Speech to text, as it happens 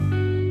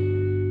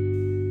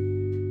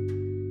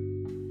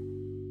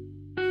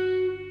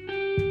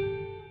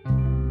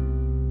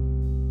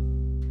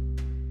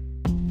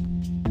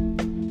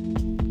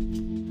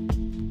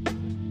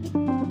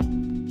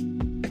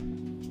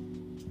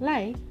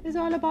is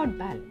all about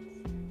balance.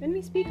 When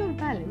we speak of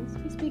balance,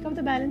 we speak of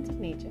the balance of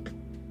nature.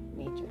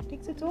 Nature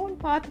takes its own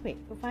pathway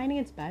for finding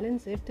its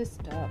balance if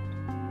disturbed.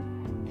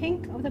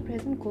 Think of the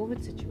present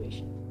COVID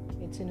situation.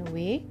 It's in a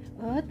way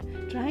Earth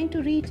trying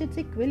to reach its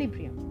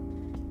equilibrium.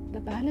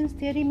 The balance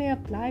theory may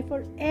apply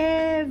for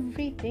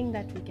everything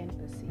that we can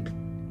perceive,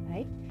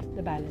 right?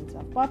 The balance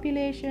of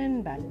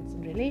population, balance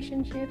in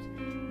relationships,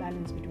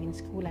 balance between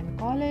school and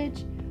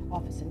college,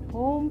 office and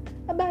home,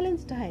 a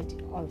balanced diet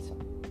also.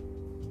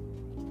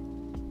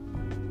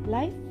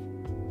 Life,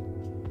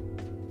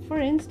 for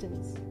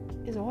instance,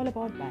 is all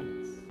about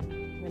balance.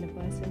 When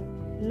a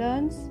person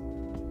learns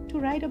to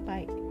ride a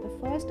bike, the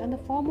first and the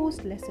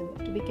foremost lesson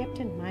to be kept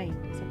in mind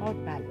is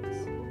about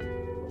balance.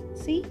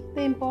 See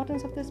the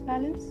importance of this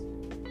balance?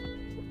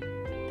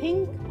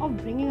 Think of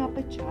bringing up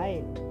a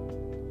child.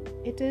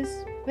 It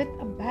is with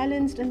a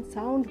balanced and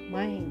sound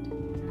mind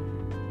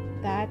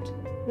that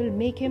will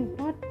make him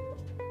not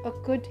a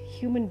good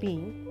human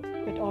being,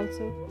 but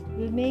also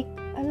will make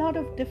a lot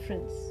of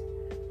difference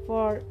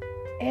for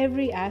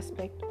every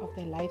aspect of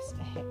their lives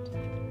ahead.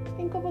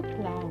 Think of a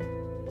clown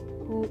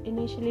who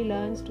initially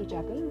learns to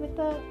juggle with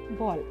a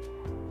ball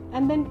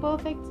and then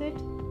perfects it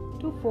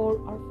to 4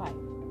 or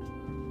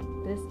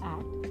 5. This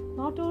act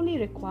not only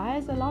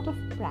requires a lot of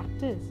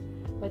practice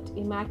but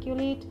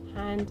immaculate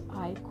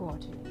hand-eye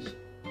coordination.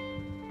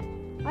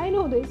 I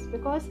know this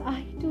because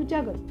I too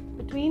juggle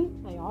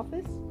between my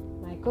office,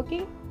 my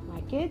cooking,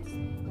 my kids,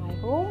 my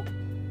home,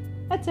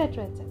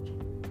 etc. etc.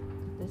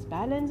 This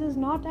balance is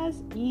not an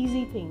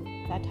easy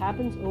thing that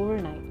happens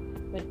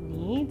overnight, but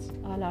needs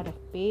a lot of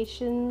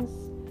patience,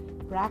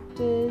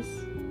 practice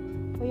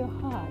for your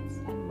hearts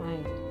and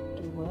mind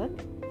to work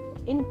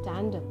in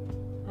tandem,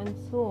 and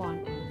so on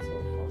and so on.